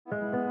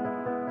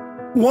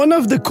One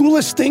of the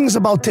coolest things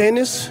about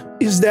tennis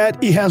is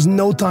that it has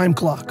no time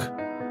clock.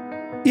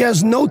 It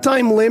has no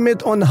time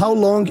limit on how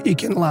long it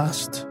can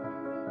last.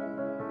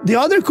 The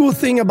other cool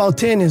thing about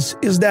tennis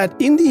is that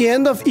in the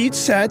end of each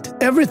set,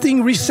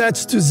 everything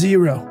resets to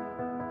 0.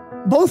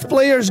 Both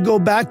players go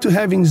back to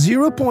having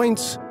 0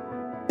 points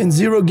and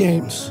 0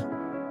 games.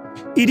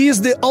 It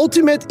is the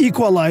ultimate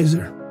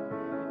equalizer.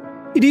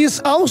 It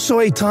is also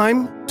a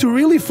time to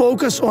really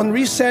focus on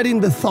resetting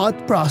the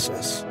thought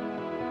process,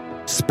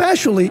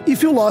 especially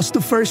if you lost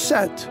the first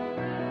set.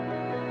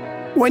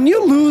 When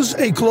you lose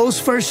a close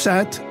first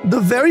set, the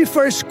very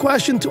first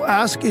question to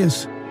ask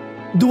is,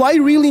 do I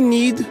really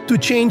need to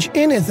change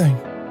anything?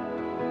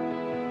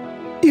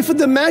 If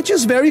the match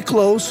is very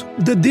close,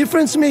 the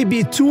difference may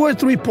be 2 or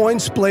 3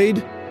 points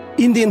played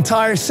in the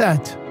entire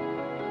set,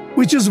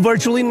 which is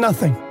virtually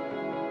nothing.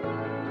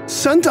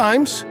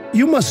 Sometimes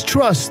you must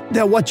trust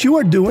that what you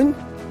are doing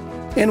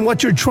and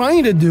what you're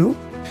trying to do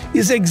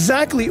is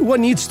exactly what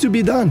needs to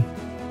be done.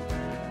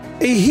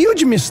 A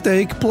huge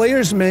mistake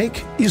players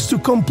make is to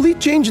completely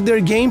change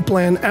their game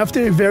plan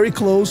after a very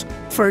close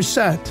first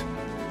set,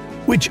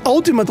 which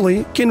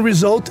ultimately can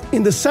result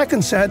in the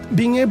second set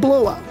being a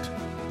blowout.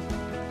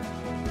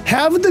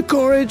 Have the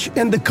courage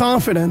and the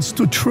confidence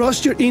to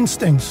trust your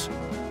instincts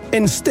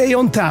and stay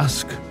on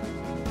task.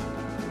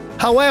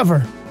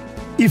 However,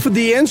 if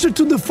the answer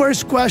to the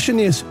first question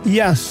is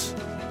yes,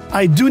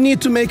 I do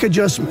need to make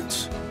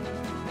adjustments,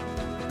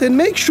 then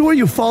make sure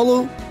you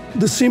follow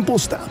the simple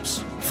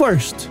steps.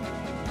 First,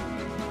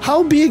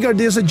 how big are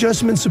these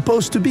adjustments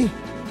supposed to be?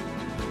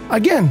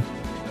 Again,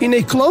 in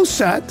a close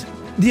set,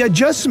 the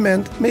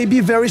adjustment may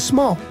be very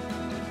small.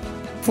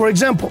 For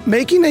example,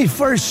 making a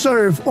first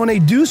serve on a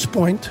deuce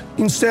point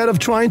instead of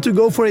trying to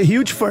go for a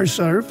huge first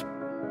serve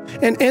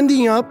and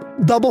ending up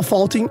double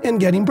faulting and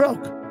getting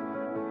broke.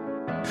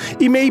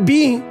 It may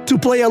be to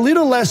play a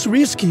little less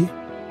risky,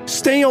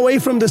 staying away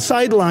from the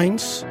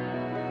sidelines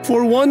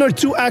for 1 or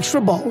 2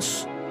 extra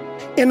balls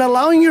and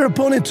allowing your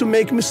opponent to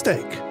make a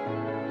mistake.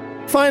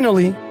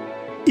 Finally,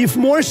 if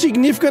more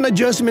significant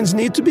adjustments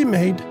need to be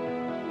made,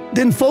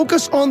 then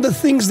focus on the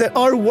things that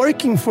are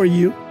working for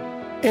you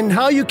and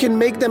how you can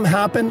make them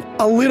happen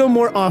a little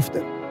more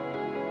often.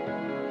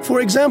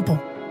 For example,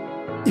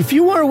 if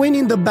you are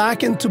winning the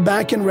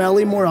backhand-to-backhand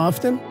rally more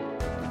often,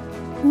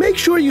 make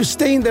sure you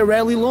stay in the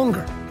rally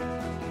longer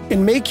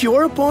and make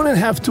your opponent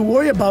have to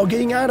worry about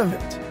getting out of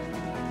it.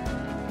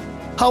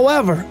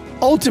 However,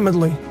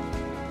 ultimately,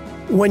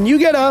 when you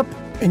get up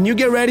and you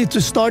get ready to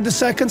start the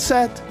second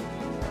set,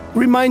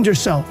 remind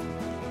yourself,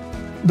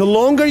 the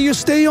longer you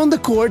stay on the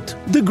court,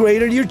 the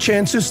greater your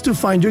chances to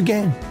find your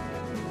game.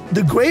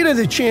 The greater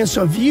the chance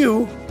of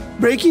you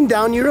breaking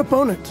down your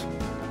opponent.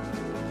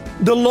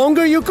 The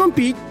longer you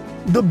compete,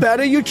 the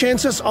better your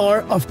chances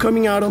are of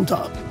coming out on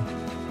top.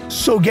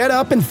 So get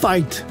up and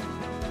fight.